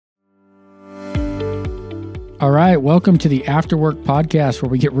All right, welcome to the Afterwork podcast, where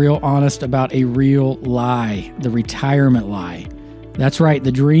we get real honest about a real lie, the retirement lie. That's right,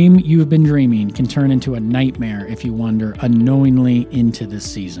 the dream you've been dreaming can turn into a nightmare if you wander unknowingly into this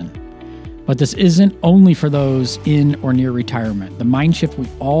season. But this isn't only for those in or near retirement. The mind shift we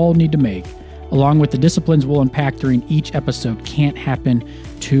all need to make, along with the disciplines we'll unpack during each episode, can't happen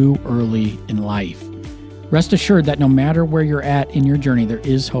too early in life. Rest assured that no matter where you're at in your journey, there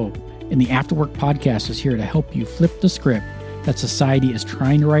is hope. And the Afterwork podcast is here to help you flip the script that society is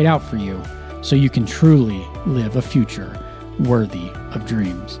trying to write out for you so you can truly live a future worthy of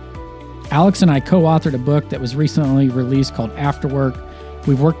dreams. Alex and I co-authored a book that was recently released called Afterwork.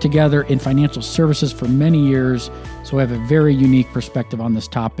 We've worked together in financial services for many years, so we have a very unique perspective on this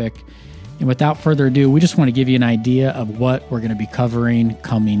topic. And without further ado, we just want to give you an idea of what we're going to be covering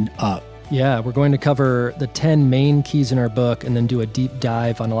coming up. Yeah, we're going to cover the 10 main keys in our book and then do a deep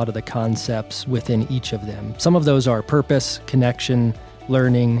dive on a lot of the concepts within each of them. Some of those are purpose, connection,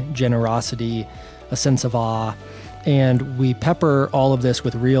 learning, generosity, a sense of awe, and we pepper all of this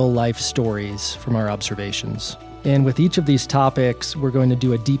with real life stories from our observations. And with each of these topics, we're going to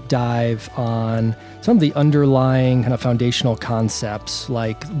do a deep dive on some of the underlying kind of foundational concepts,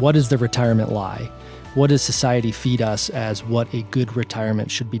 like what is the retirement lie? What does society feed us as what a good retirement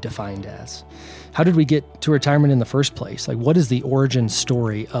should be defined as? How did we get to retirement in the first place? Like, what is the origin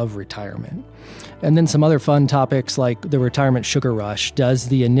story of retirement? And then some other fun topics like the retirement sugar rush. Does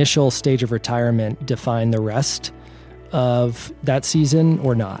the initial stage of retirement define the rest of that season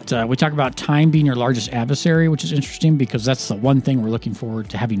or not? We talk about time being your largest adversary, which is interesting because that's the one thing we're looking forward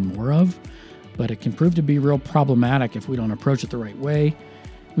to having more of, but it can prove to be real problematic if we don't approach it the right way.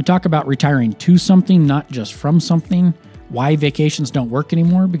 We talk about retiring to something, not just from something, why vacations don't work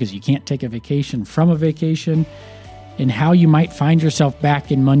anymore because you can't take a vacation from a vacation, and how you might find yourself back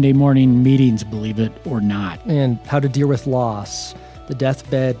in Monday morning meetings, believe it or not. And how to deal with loss, the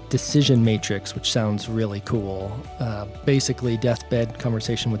deathbed decision matrix, which sounds really cool. Basically, deathbed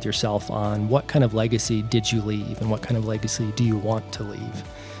conversation with yourself on what kind of legacy did you leave and what kind of legacy do you want to leave.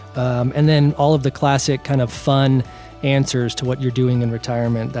 And then all of the classic kind of fun answers to what you're doing in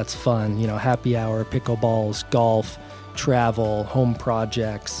retirement that's fun, happy hour, pickleballs, golf, travel, home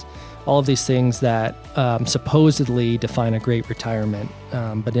projects, all of these things that supposedly define a great retirement,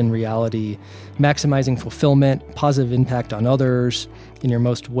 but in reality, maximizing fulfillment, positive impact on others in your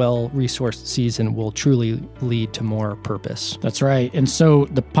most well-resourced season will truly lead to more purpose. That's right. And so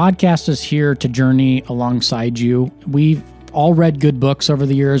the podcast is here to journey alongside you. We've all read good books over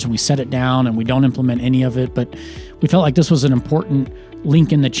the years, and we set it down and we don't implement any of it, but we felt like this was an important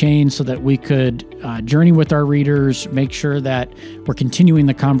link in the chain so that we could journey with our readers, make sure that we're continuing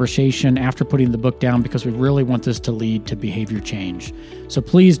the conversation after putting the book down, because we really want this to lead to behavior change. So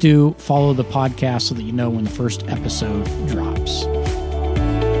please do follow the podcast so that you know when the first episode drops.